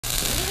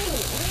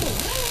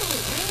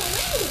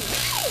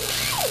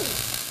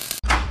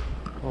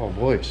Oh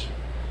boys,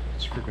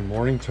 it's freaking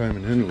morning time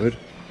in Inwood.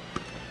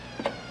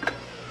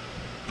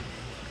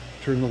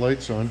 Turn the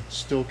lights on,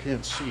 still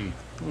can't see.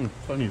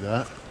 Funny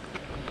that.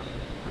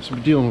 So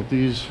we're dealing with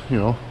these,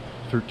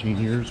 13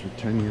 years or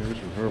 10 years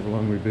or however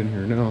long we've been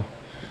here now.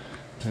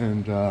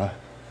 And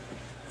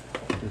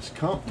this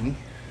company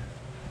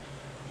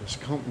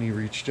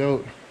reached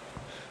out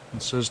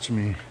and says to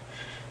me,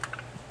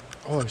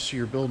 "Oh, I see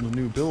you're building a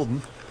new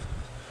building.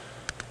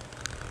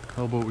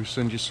 How about we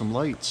send you some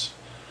lights?"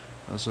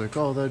 I was like,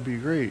 "Oh, that'd be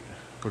great."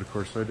 But of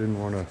course I didn't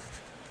want to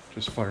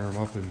just fire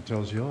them up and it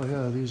tells you, "Oh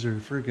yeah, these are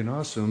freaking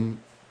awesome,"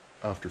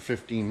 after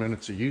 15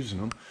 minutes of using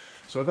them.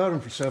 So I've had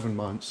them for 7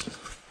 months.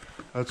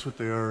 That's what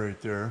they are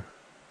right there.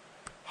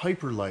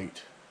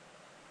 Hyperlite.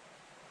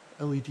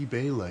 LED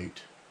bay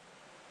light.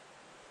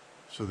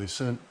 So they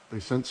sent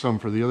some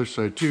for the other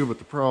side too, but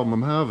the problem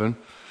I'm having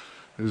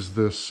is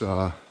this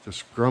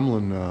this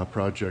grumman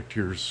project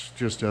here's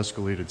just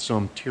escalated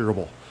some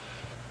terrible.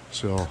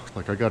 So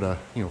like I got a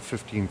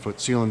 15-foot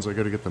ceilings, I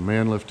got to get the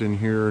man lift in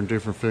here and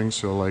different things.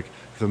 So like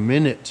the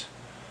minute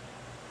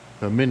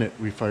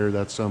we fire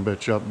that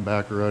sumbitch up and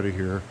back her out of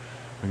here,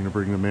 I'm gonna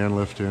bring the man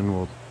lift in.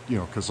 We'll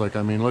because like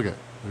I mean look at,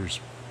 there's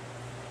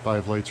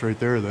 5 lights right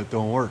there that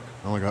don't work.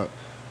 I only got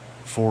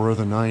 4 of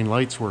the 9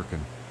 lights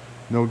working.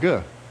 No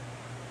good.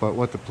 But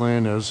what the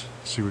plan is,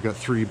 see we got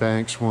 3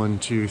 banks, 1,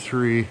 2,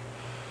 3.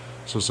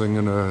 So I'm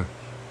gonna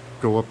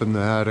go up in the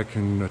attic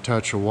and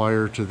attach a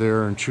wire to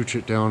there and chooch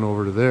it down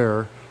over to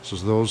there. So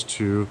those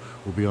 2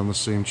 will be on the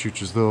same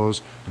chooch as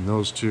those, and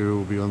those 2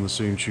 will be on the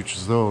same chooch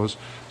as those.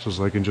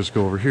 So I can just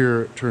go over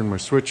here, turn my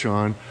switch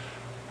on,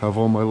 have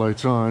all my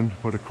lights on.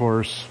 But of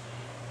course,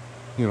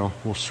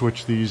 we'll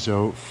switch these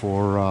out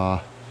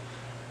for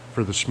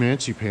the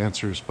schmancy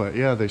pantsers. But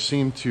yeah, they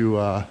seem to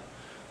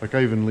like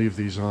I even leave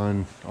these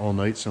on all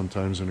night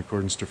sometimes in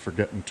accordance to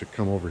forgetting to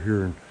come over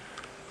here and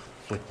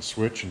flick the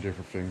switch and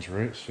different things,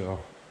 right?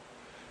 So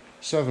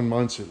 7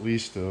 months at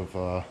least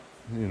of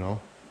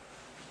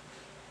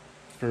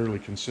fairly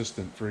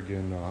consistent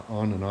friggin'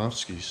 on and off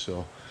skis.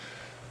 So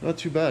not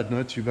too bad.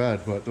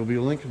 But there'll be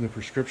a link in the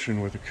prescription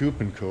with a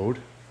coupon code,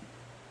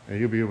 and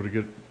you'll be able to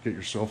get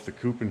yourself the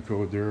coupon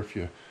code there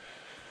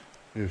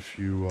if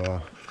you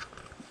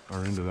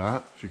are into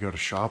that. If you got a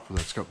shop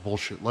that's got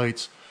bullshit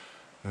lights,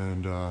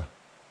 and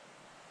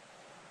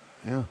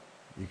yeah,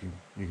 you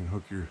can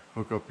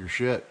hook up your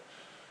shit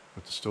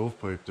with the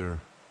stovepipe there.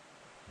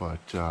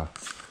 But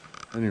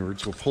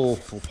anyways, we'll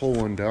pull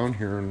one down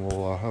here and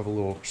we'll have a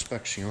little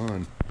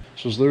inspection.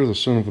 So there the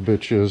son of a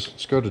bitch is.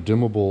 It's got a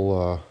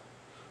dimmable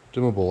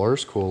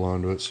arse coil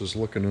onto it. So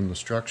looking in the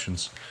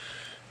instructions,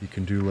 you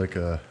can do like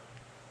a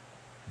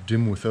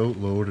dim without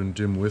load and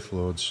dim with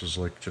load. So it's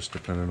like just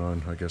depending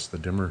on, I guess, the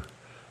dimmer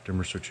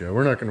switch. Yeah,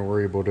 we're not going to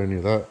worry about any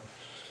of that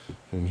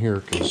in here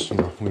because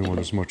we want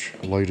as much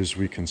light as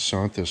we can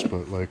sant this.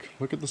 But like,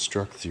 look at the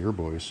struct here,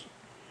 boys.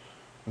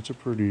 That's a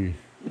pretty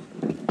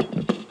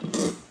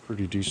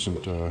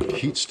decent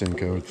heat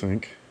stink, I would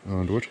think,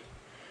 onto it.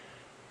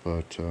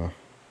 But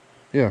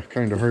yeah,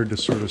 kind of hard to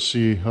sort of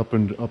see up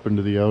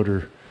into the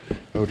outer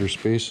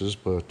spaces.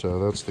 But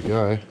that's the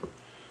guy.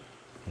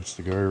 That's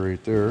the guy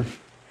right there.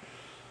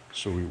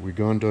 So we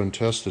gone done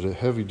tested it.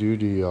 Heavy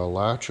duty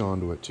latch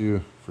onto it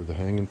too for the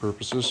hanging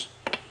purposes.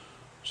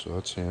 So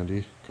that's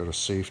handy. Got a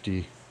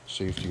safety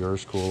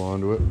arse coil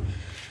onto it.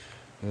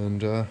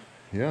 And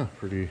yeah,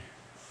 pretty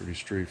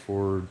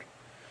straightforward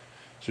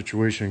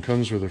situation.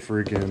 Comes with a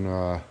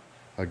friggin'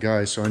 a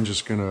guy, so I'm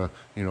just gonna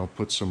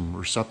put some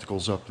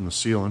receptacles up in the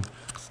ceiling,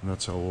 and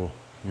that's how we'll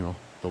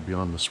they'll be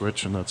on the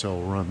switch, and that's how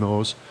we'll run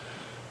those,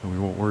 and we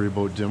won't worry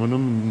about dimming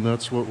them, and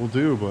that's what we'll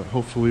do. But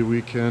hopefully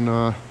we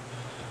can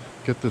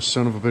get this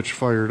son of a bitch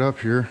fired up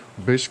here.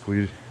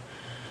 Basically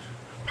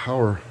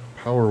power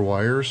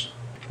wires,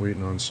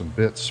 waiting on some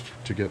bits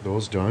to get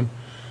those done,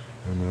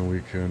 and then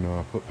we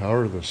can put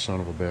power to this son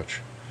of a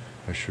bitch.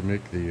 I should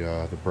make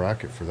the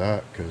bracket for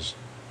that, because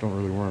don't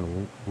really want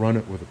to run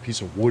it with a piece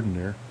of wood in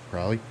there,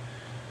 probably.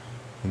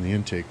 And the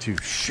intake too.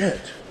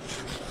 Shit!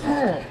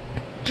 Oh,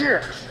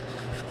 yes!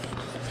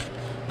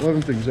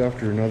 11 things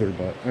after another,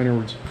 but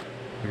anyways,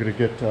 I gotta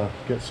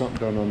get something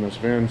done on this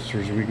van so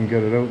we can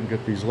get it out and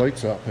get these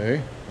lights up,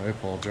 hey? I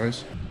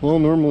apologize. Well,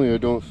 normally I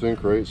don't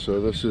think, right?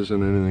 So this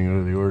isn't anything out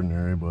of the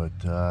ordinary,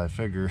 but I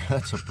figure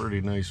that's a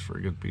pretty nice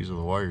friggin' piece of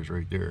the wires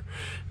right there.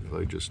 If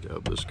I just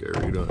stab this guy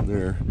right on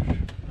there,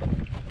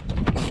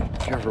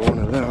 cover one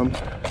of them,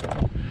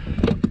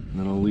 and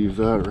then I'll leave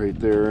that right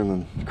there and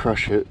then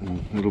crush it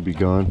and it'll be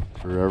gone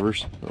forever.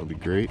 So that'll be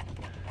great.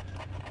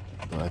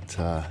 But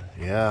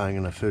yeah, I'm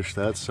gonna fish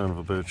that son of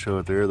a bitch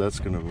out there. That's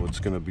what's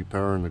gonna be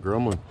powering the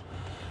grumman.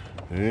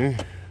 Okay.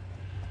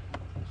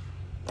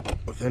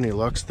 With any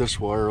luck, this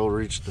wire will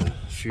reach the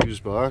fuse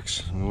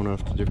box. I won't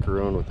have to dick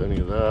around with any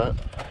of that.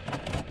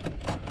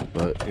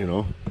 But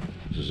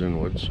this is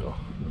Inwood, so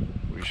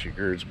wishy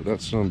girds. But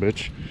that son of a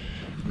bitch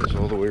goes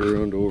all the way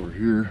around over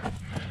here,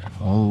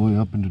 all the way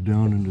up and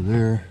down into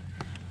there.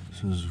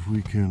 So if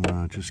we can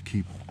just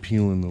keep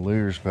peeling the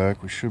layers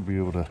back, we should be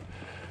able to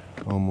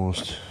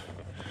almost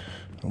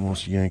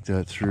Almost yanked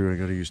that through. I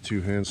gotta use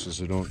two hands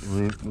so I don't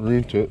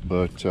ruin it,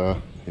 but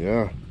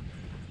yeah,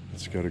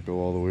 it's gotta go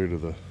all the way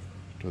to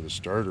the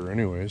starter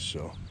anyway,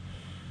 so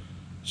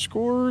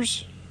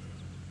scores.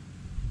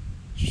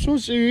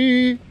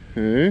 Susie,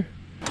 hey.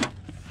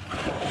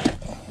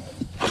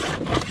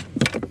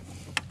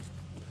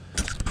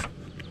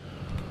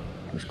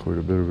 There's quite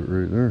a bit of it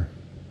right there.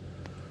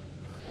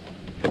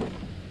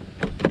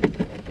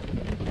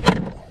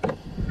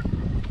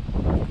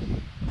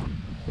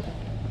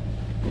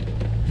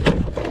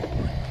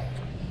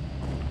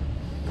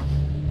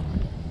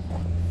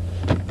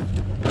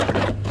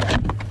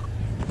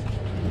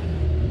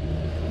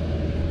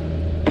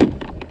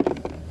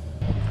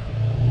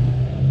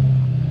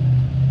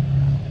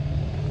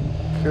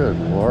 Good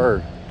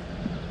Lord.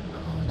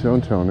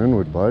 Downtown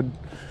Inwood, bud.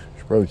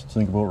 Should probably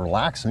think about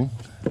relaxing.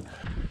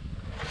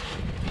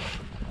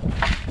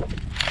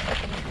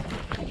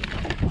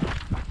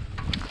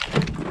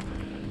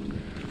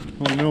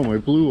 Oh no, my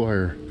blue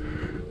wire.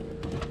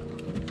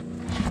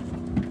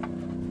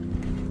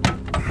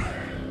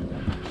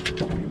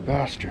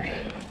 Bastard.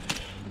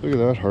 Look at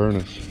that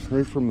harness.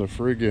 Right from the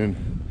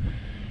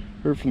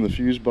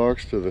fuse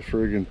box to the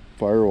friggin'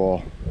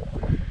 firewall.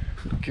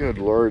 Good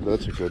Lord,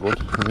 that's a good one.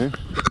 Okay.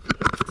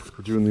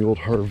 We're doing the old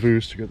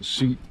harvest. I got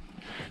the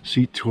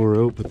seat tore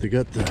out, but they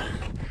got the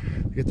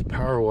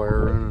power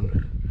wire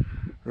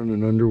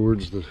running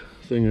underwards the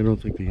thing. I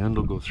don't think the end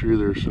will go through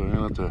there, so I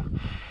have to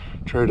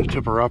try to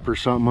tip her up or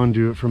something,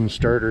 undo it from the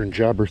starter and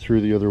jab her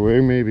through the other way.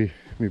 Maybe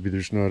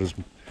there's not as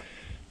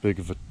big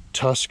of a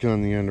tusk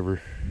on the end of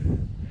her.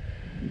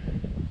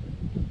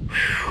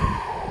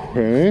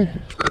 Okay.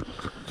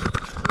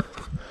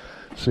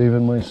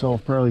 Saving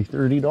myself probably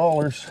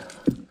 $30.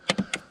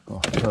 Oh,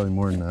 probably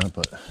more than that,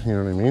 but you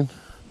know what I mean?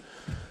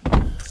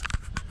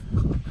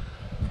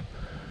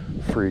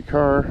 Free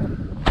car.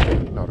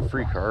 Not a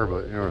free car,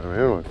 but you know what I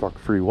mean? Fuck,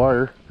 free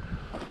wire.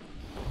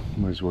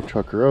 Might as well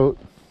chuck her out.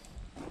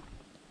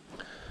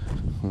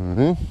 Let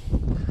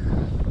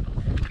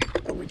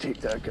me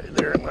take that guy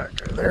there and that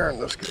guy there and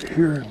this guy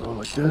here and go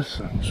like this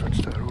and switch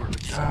that over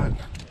like that.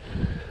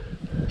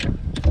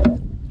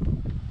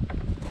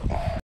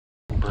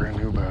 Brand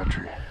new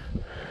battery.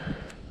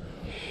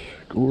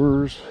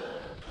 Scores.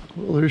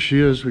 Well, there she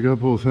is. We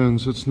got both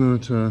ends. It's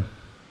not, I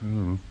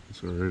don't know.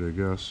 It's alright, I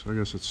guess. I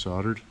guess it's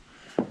soldered.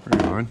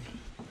 Right on.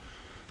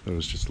 That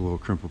was just a little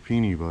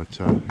crimplepini, but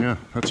yeah,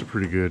 that's a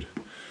pretty good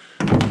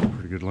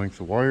length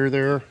of wire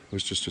there. It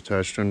was just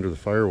attached under the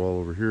firewall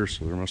over here,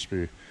 so there must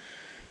be,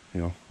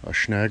 you know, a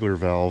Schnagler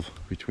valve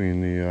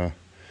between the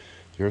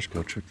let's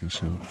go check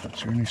this out.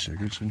 Is there any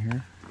cigarettes in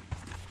here?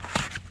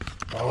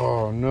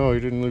 Oh no, he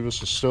didn't leave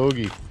us a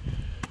stogie.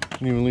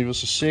 Didn't even leave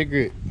us a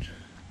cigarette.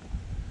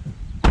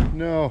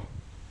 No.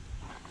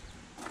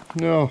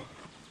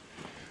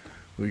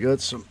 We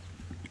got a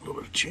little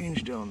bit of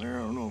change down there. I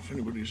don't know if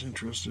anybody's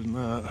interested in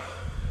that.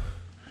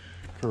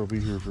 Car will be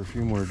here for a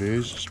few more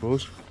days, I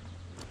suppose.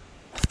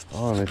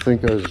 Oh, and I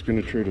think I was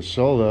going to try to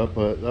sell that,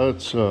 but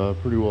that's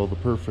pretty well the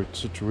perfect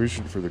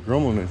situation for the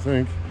grumman, I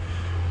think.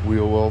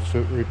 Wheel well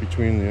fit right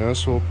between the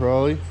asshole,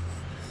 probably.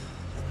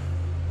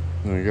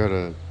 And you got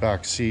a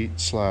back seat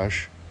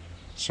slash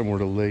somewhere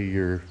to lay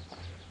your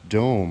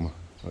dome,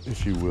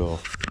 if you will.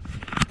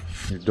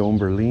 Your dome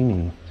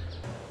Berlini.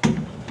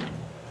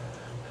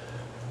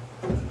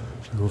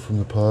 Go from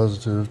the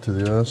positive to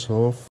the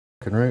asshole.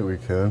 Fucking right we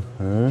can,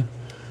 huh?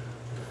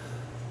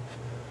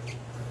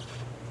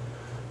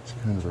 It's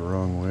kind of the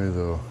wrong way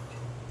though.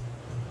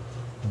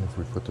 If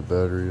we put the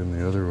battery in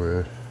the other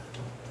way,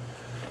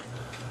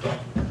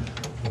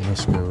 and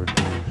this guy would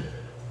be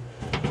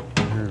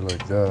here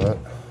like that,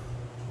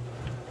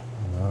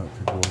 and that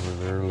could go over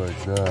there like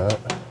that.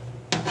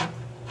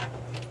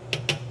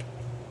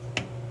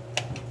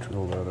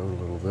 Drill that out a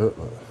little bit,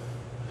 but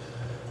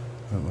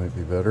that might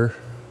be better.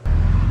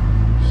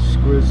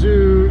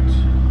 Squizoot!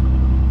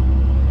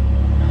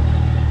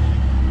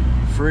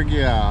 Frig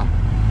yeah.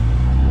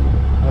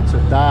 That's a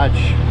Dodge.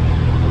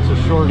 That's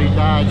a shorty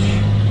Dodge.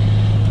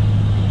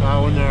 That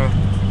one there.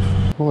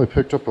 Well, I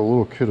picked up a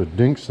little kit of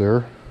dinks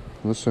there.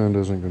 This end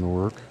isn't going to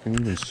work. Can you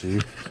even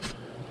see?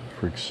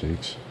 Frig's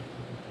sakes.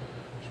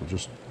 So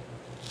just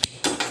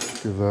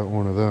give that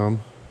one of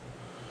them.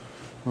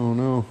 Oh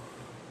no.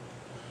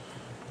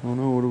 Oh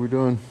no, what have we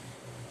done?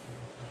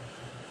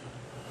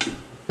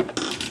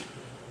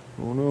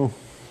 Oh no.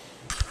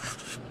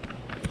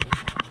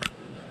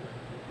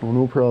 Oh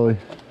no, probably.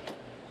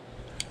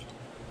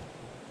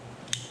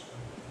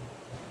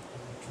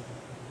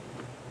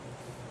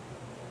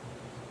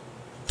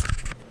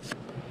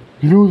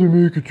 You know they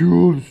make it too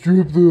old to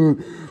strip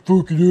that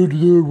fucking end of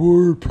that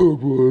wire.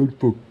 Come on,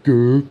 fuck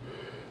off.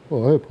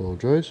 Oh, I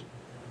apologize.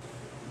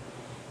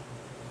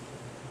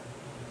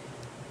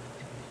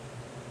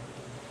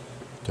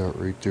 That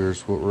right there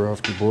is what we're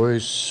after,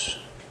 boys.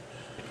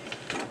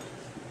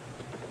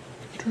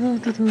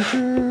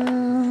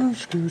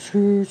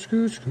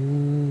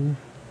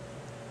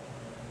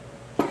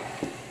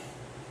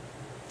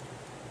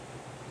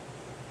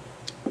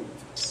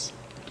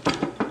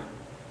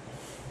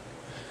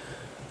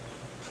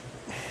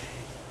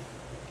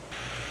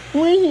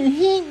 your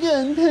heat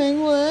gun,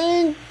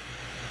 Penguin?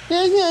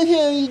 That's not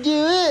how you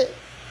do it.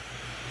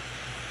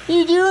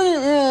 You're doing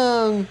it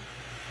wrong.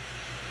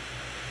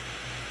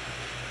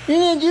 You're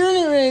not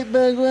doing it right,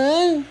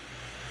 Penguin.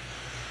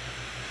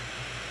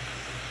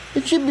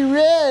 It should be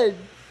red.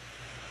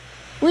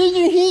 Where's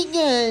your heat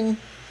gun?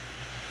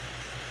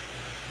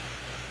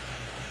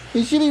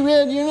 It should be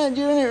red. You're not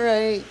doing it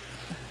right.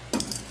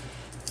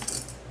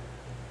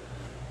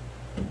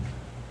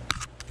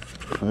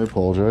 I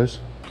apologize.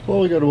 Well,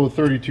 we got about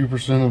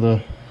 32% of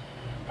the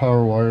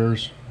power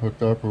wires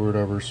hooked up or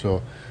whatever,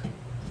 so,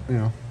 you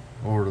know,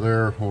 over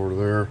there,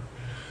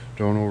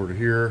 down over to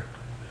here,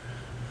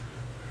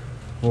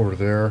 over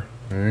there.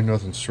 Okay,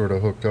 nothing's sort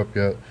of hooked up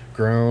yet.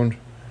 Ground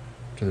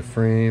to the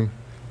frame,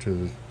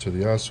 to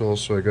the axle,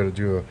 so I got to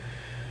do a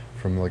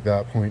from like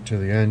that point to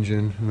the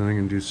engine, and then I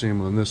can do the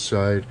same on this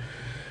side,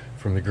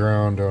 from the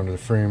ground down to the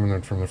frame, and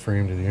then from the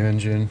frame to the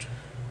engine,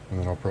 and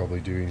then I'll probably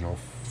do, you know,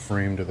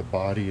 frame to the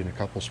body in a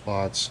couple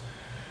spots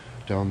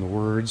down the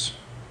words.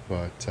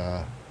 But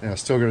yeah,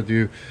 still gonna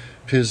do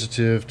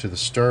positive to the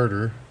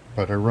starter,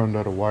 but I run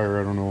out of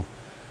wire. I don't know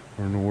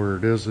where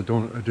it is. I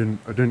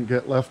didn't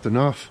get left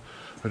enough.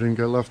 I didn't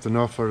get left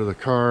enough out of the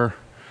car.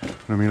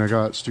 I mean, I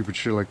got stupid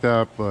shit like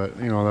that, but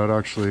you know, that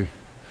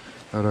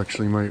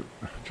actually might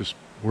just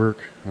work.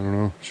 I don't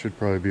know. Should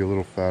probably be a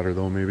little fatter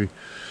though, maybe.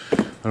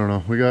 I don't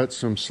know. We got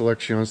some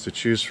selections to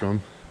choose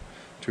from.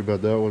 Too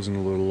bad that wasn't a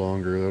little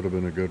longer. That would have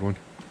been a good one.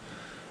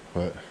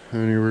 But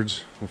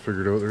anyways, we'll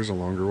figure it out. There's a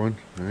longer one.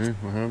 Eh,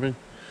 what happened?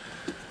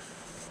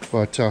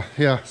 But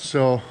yeah,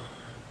 so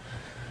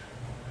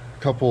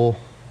couple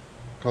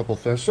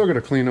things. Still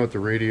gonna clean out the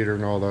radiator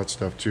and all that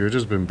stuff too. I've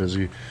just been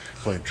busy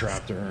playing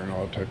trap there and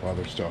all type of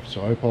other stuff.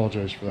 So I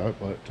apologize for that.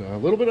 But a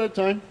little bit at a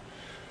time.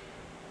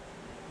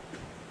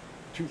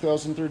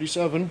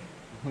 2037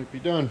 might be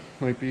done.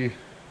 Might be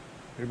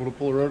able to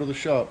pull her out of the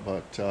shop.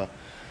 But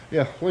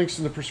yeah, links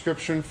in the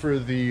prescription for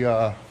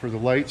the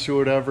lights or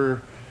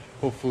whatever.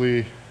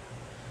 Hopefully,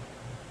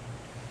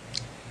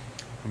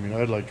 I mean,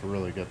 I'd like to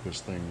really get this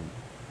thing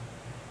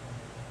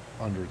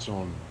under its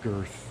own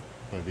girth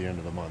by the end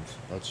of the month.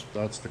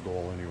 That's the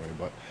goal anyway.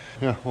 But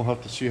yeah, we'll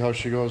have to see how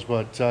she goes.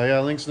 But yeah,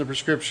 links in the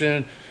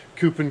prescription,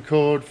 coupon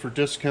code for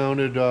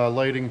discounted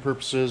lighting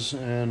purposes,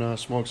 and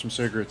smoke some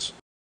cigarettes.